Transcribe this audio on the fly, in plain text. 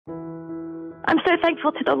I'm so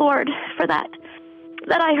thankful to the Lord for that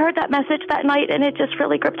I heard that message that night, and it just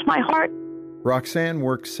really gripped my heart. Roxanne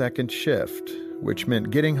worked second shift, which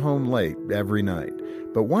meant getting home late every night.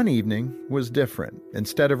 But one evening was different.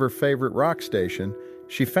 Instead of her favorite rock station,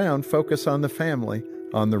 she found Focus on the Family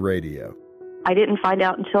on the radio. I didn't find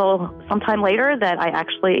out until sometime later that I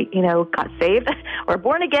actually, got saved or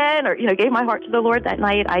born again or, gave my heart to the Lord that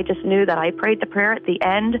night. I just knew that I prayed the prayer at the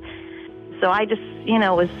end. So I just,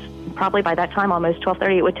 was probably by that time, almost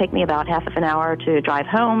 12:30, it would take me about half of an hour to drive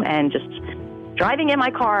home, and just driving in my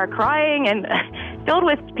car, crying and filled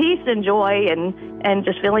with peace and joy and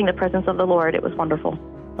just feeling the presence of the Lord. It was wonderful.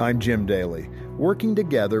 I'm Jim Daly. Working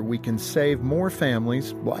together, we can save more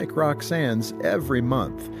families like Roxanne's every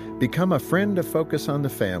month. Become a friend to Focus on the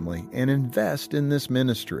Family and invest in this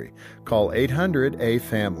ministry. Call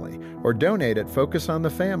 800-A-FAMILY or donate at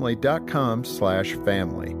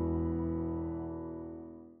focusonthefamily.com/family.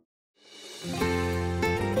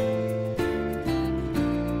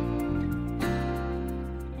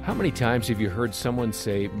 How many times have you heard someone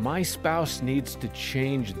say, "My spouse needs to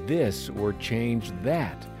change this or change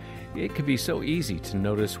that"? It can be so easy to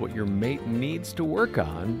notice what your mate needs to work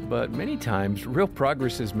on, but many times real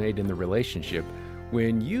progress is made in the relationship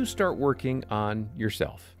when you start working on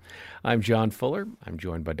yourself. I'm John Fuller. I'm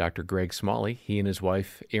joined by Dr. Greg Smalley. He and his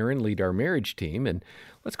wife, Erin, lead our marriage team. And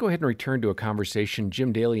let's go ahead and return to a conversation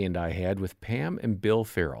Jim Daly and I had with Pam and Bill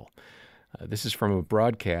Farrell. This is from a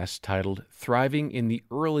broadcast titled Thriving in the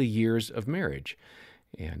Early Years of Marriage.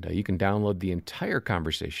 And you can download the entire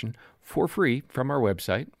conversation for free from our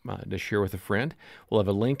website to share with a friend. We'll have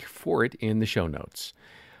a link for it in the show notes.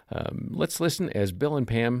 Let's listen as Bill and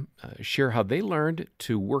Pam share how they learned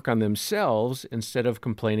to work on themselves instead of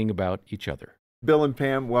complaining about each other. Bill and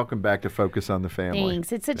Pam, welcome back to Focus on the Family.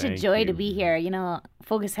 Thanks. It's such a joy to be here.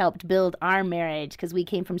 Focus helped build our marriage because we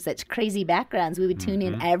came from such crazy backgrounds. We would tune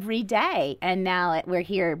in every day. And now we're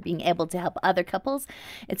here being able to help other couples.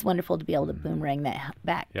 It's wonderful to be able to boomerang that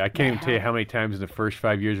back. Yeah, I can't even tell you how many times in the first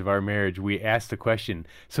 5 years of our marriage we asked the question,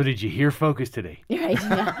 so did you hear Focus today? Right.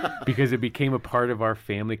 Yeah. Because it became a part of our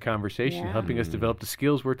family conversation, helping us develop the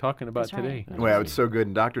skills we're talking about today. Right. Well, it's so good.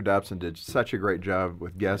 And Dr. Dobson did such a great job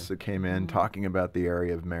with guests that came in talking about the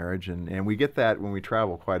area of marriage. And we get that when we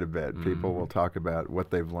travel quite a bit. People will talk about what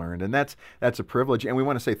they've learned. And that's a privilege. And we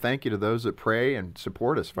want to say thank you to those that pray and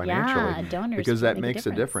support us financially. Yeah, donors. Because that makes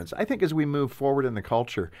a difference. I think as we move forward in the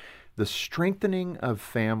culture, the strengthening of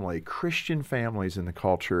family, Christian families in the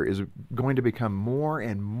culture, is going to become more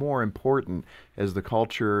and more important as the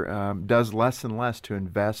culture does less and less to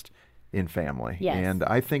invest in family. Yes. And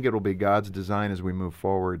I think it'll be God's design as we move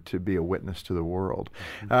forward to be a witness to the world.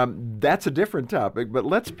 That's a different topic, but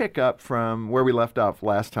let's pick up from where we left off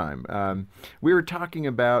last time. We were talking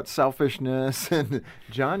about selfishness, and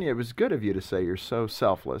John, it was good of you to say you're so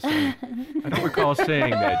selfless. I don't recall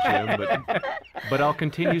saying that, Jim, but I'll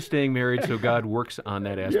continue staying married so God works on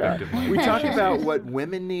that aspect of my We talked relationship. about what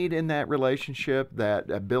women need in that relationship,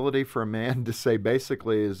 that ability for a man to say,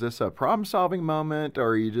 basically, is this a problem-solving moment,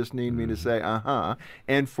 or you just need me to say,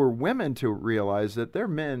 and for women to realize that they're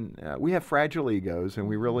men, we have fragile egos, and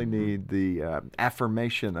we really need the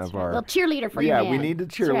affirmation of our... Well, cheerleader for your man. we need the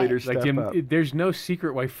cheerleader step Like Jim, up. there's no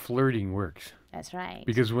secret why flirting works. That's right.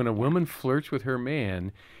 Because when a woman flirts with her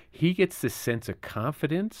man, he gets this sense of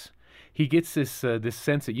confidence. He gets this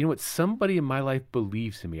sense that, somebody in my life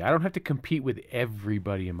believes in me. I don't have to compete with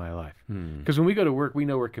everybody in my life. Because when we go to work, we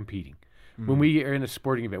know we're competing. When we are in a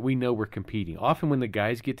sporting event, we know we're competing. Often when the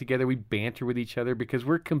guys get together, we banter with each other because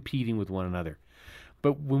we're competing with one another.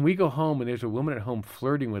 But when we go home and there's a woman at home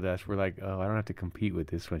flirting with us, we're like, oh, I don't have to compete with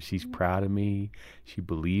this one. She's proud of me. She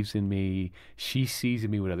believes in me. She sees in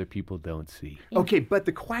me what other people don't see. Okay, but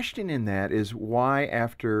the question in that is why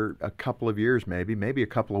after a couple of years, maybe a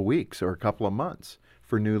couple of weeks or a couple of months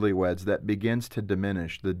for newlyweds, that begins to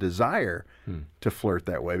diminish the desire to flirt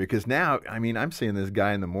that way? Because now, I'm seeing this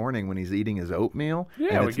guy in the morning when he's eating his oatmeal,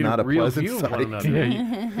 and it's not a pleasant sight.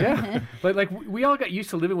 Yeah. But we all got used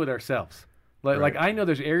to living with ourselves. Like I know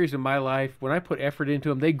there's areas in my life, when I put effort into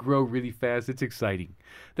them, they grow really fast. It's exciting.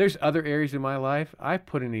 There's other areas in my life, I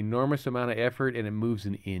put an enormous amount of effort and it moves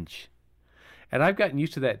an inch. And I've gotten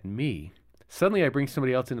used to that in me. Suddenly I bring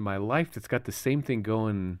somebody else into my life that's got the same thing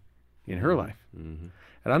going in her life. And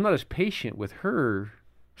I'm not as patient with her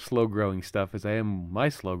slow-growing stuff as I am my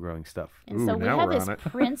slow-growing stuff. And so we have this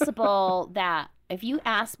principle that if you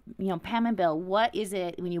ask, Pam and Bill, what is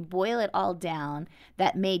it, when you boil it all down,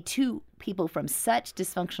 that made two people from such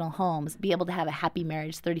dysfunctional homes be able to have a happy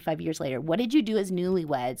marriage 35 years later? What did you do as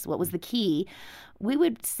newlyweds? What was the key? We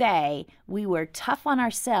would say we were tough on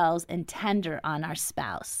ourselves and tender on our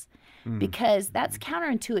spouse. because that's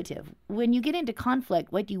counterintuitive. When you get into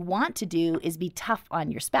conflict, what you want to do is be tough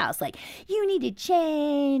on your spouse. Like, you need to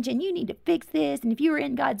change and you need to fix this. And if you were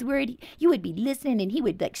in God's word, you would be listening and he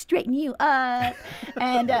would like straighten you up.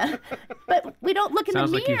 And but we don't look in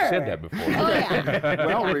Sounds the like mirror. you've said that before. Oh, yeah.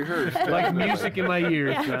 Well rehearsed. Like music in my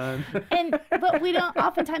ears, John. But we don't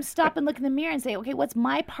oftentimes stop and look in the mirror and say, okay, what's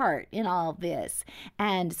my part in all of this?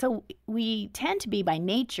 And so we tend to be by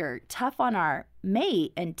nature tough on our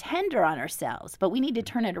mate and tender on ourselves, but we need to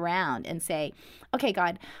turn it around and say, okay,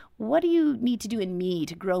 God, what do you need to do in me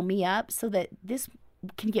to grow me up so that this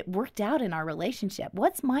can get worked out in our relationship?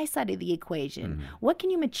 What's my side of the equation? What can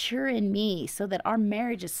you mature in me so that our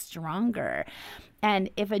marriage is stronger? And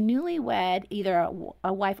if a newlywed, either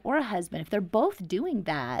a wife or a husband, if they're both doing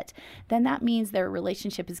that, then that means their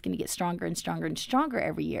relationship is going to get stronger and stronger and stronger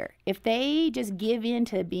every year. If they just give in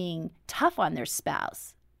to being tough on their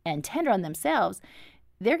spouse and tender on themselves,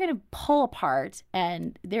 they're going to pull apart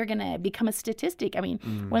and they're going to become a statistic. I mean,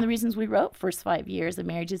 one of the reasons we wrote First 5 Years of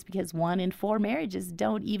Marriage is because 1 in 4 marriages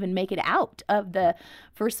don't even make it out of the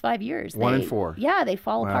first 5 years. 1 in 4. Yeah, they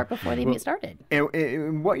fall apart before they even get started.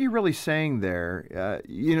 And what you're really saying there,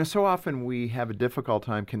 so often we have a difficult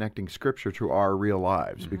time connecting Scripture to our real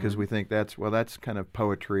lives because we think that's kind of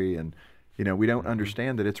poetry and, we don't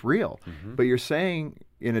understand that it's real. But you're saying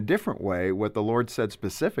in a different way what the Lord said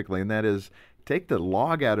specifically, and that is, take the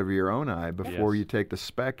log out of your own eye before you take the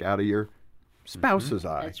speck out of your spouse's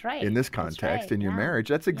eye. That's right. In this That's context, right. in your marriage.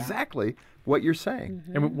 That's exactly what you're saying.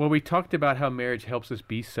 And when we talked about how marriage helps us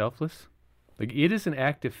be selfless, like it is an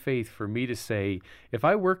act of faith for me to say, if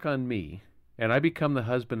I work on me and I become the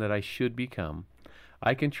husband that I should become,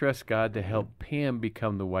 I can trust God to help Pam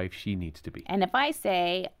become the wife she needs to be. And if I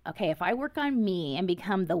say, okay, if I work on me and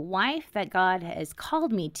become the wife that God has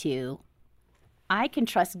called me to, I can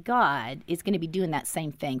trust God is going to be doing that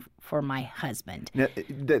same thing for my husband. Now,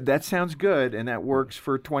 that sounds good, and that works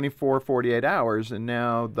for 24, 48 hours. And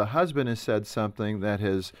now the husband has said something that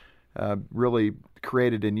has really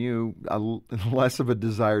created in you less of a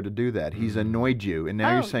desire to do that. He's annoyed you, and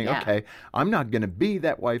now you're saying, okay, I'm not going to be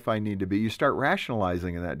that wife I need to be. You start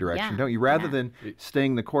rationalizing in that direction, don't you? Rather than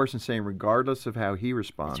staying the course and saying, regardless of how he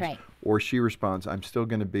responds or she responds, I'm still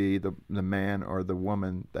going to be the man or the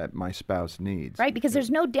woman that my spouse needs. Right, because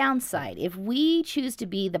there's no downside. If we choose to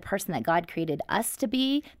be the person that God created us to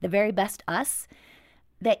be, the very best us,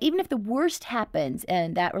 that even if the worst happens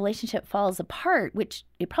and that relationship falls apart, which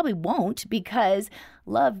it probably won't because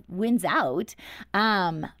love wins out,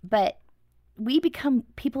 but we become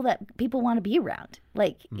people that people want to be around.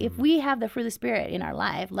 Like if we have the fruit of the Spirit in our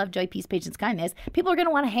life, love, joy, peace, patience, kindness, people are going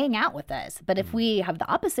to want to hang out with us. But if we have the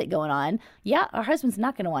opposite going on, our husband's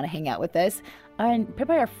not going to want to hang out with us. And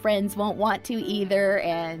probably our friends won't want to either.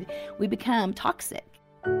 And we become toxic.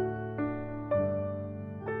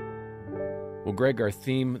 Well, Greg, our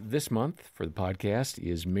theme this month for the podcast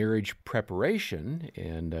is marriage preparation.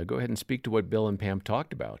 And go ahead and speak to what Bill and Pam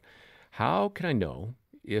talked about. How can I know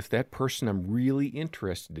if that person I'm really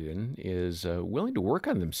interested in is willing to work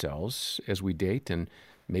on themselves as we date and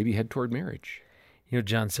maybe head toward marriage?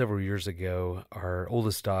 John, several years ago, our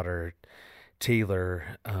oldest daughter,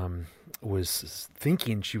 Taylor, was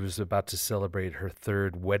thinking she was about to celebrate her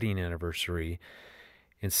 3rd wedding anniversary.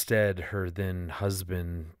 Instead, her then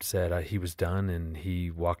husband said he was done, and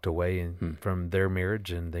he walked away from their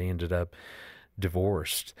marriage, and they ended up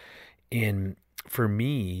divorced. And for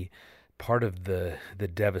me, part of the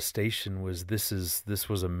devastation was this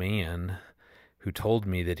was a man who told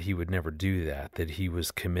me that he would never do that he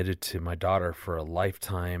was committed to my daughter for a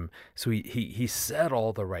lifetime. So he said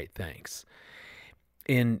all the right things.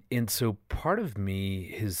 And so part of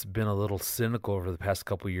me has been a little cynical over the past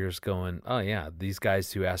couple of years going, oh yeah, these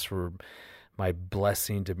guys who asked for my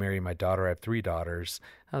blessing to marry my daughter, I have 3 daughters,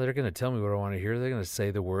 they're going to tell me what I want to hear. They're going to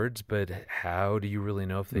say the words, but how do you really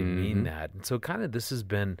know if they mean that? And so kind of this has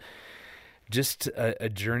been just a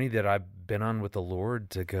journey that I've been on with the Lord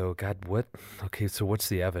to go, God, so what's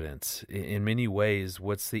the evidence? In many ways,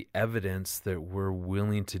 what's the evidence that we're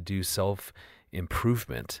willing to do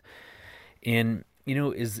self-improvement? And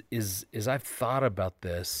as I've thought about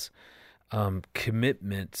this,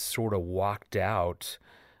 commitment sort of walked out,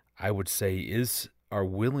 I would say, is our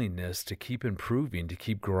willingness to keep improving, to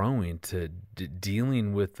keep growing, to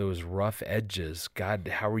dealing with those rough edges. God,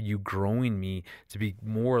 how are you growing me to be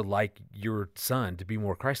more like your son, to be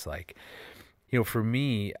more Christ-like? For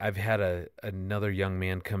me, I've had another young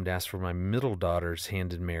man come to ask for my middle daughter's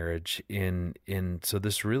hand in marriage, and so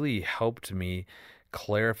this really helped me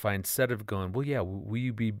clarify, instead of going, well, yeah, will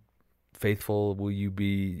you be faithful will you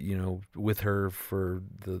be, with her for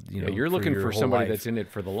the, you're looking your for whole somebody life? that's in it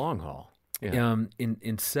for the long haul. Yeah.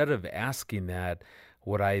 Instead of asking that,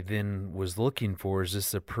 what I then was looking for is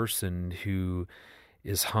this a person who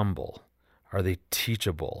is humble? Are they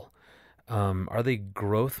teachable? Are they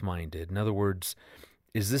growth-minded? In other words,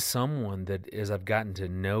 is this someone that, as I've gotten to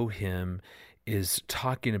know him, is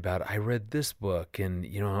talking about, I read this book, and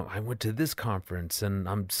I went to this conference, and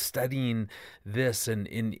I'm studying this, and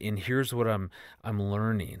here's what I'm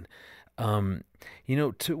learning. To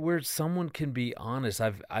where someone can be honest.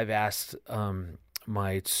 I've asked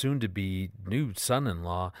my soon-to-be new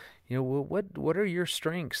son-in-law, what are your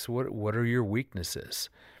strengths? What are your weaknesses?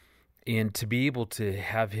 And to be able to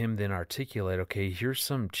have him then articulate, okay, here's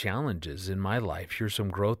some challenges in my life. Here's some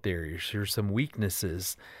growth areas. Here's some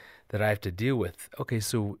weaknesses that I have to deal with. Okay,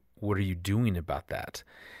 so what are you doing about that?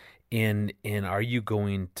 And are you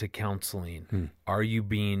going to counseling? Are you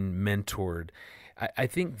being mentored? I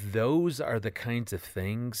think those are the kinds of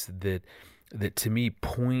things that to me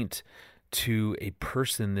point to a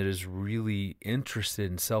person that is really interested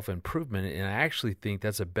in self-improvement. And I actually think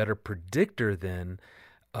that's a better predictor then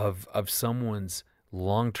of someone's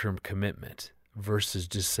long-term commitment versus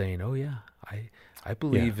just saying, oh yeah, I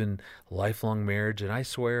believe in lifelong marriage and I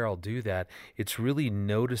swear I'll do that. It's really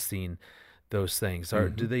noticing those things. Or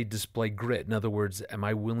do they display grit? In other words, am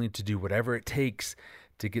I willing to do whatever it takes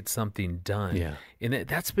to get something done? Yeah. And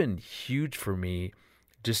that's been huge for me,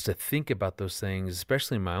 just to think about those things,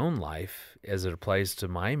 especially in my own life as it applies to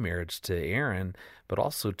my marriage to Aaron, but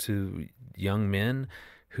also to young men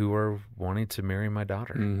who are wanting to marry my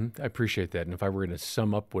daughter. I appreciate that. And if I were going to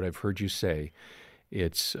sum up what I've heard you say,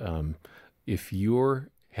 it's if you're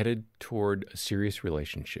headed toward a serious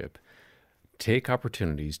relationship, take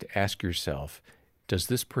opportunities to ask yourself, does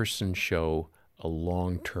this person show a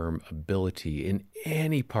long-term ability in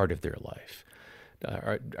any part of their life?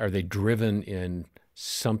 Are they driven in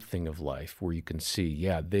something of life where you can see,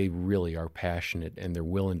 they really are passionate and they're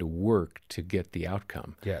willing to work to get the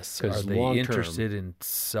outcome? Yes. Are they interested in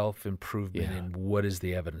self-improvement, and what is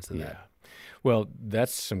the evidence of that? Well,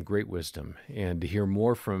 that's some great wisdom. And to hear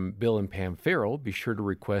more from Bill and Pam Farrell, be sure to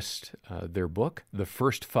request their book, The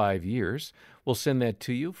First 5 Years. We'll send that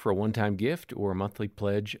to you for a one-time gift or a monthly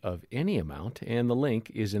pledge of any amount, and the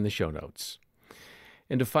link is in the show notes.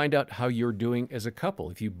 And to find out how you're doing as a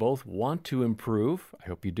couple, if you both want to improve, I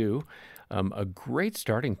hope you do, a great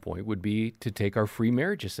starting point would be to take our free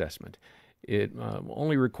marriage assessment. It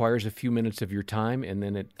only requires a few minutes of your time, and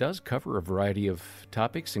then it does cover a variety of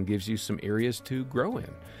topics and gives you some areas to grow in.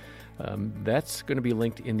 That's going to be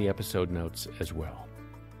linked in the episode notes as well.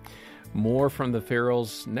 More from the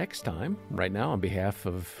Farrells next time. Right now, on behalf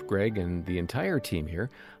of Greg and the entire team here,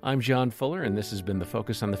 I'm John Fuller, and this has been the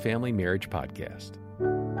Focus on the Family Marriage Podcast.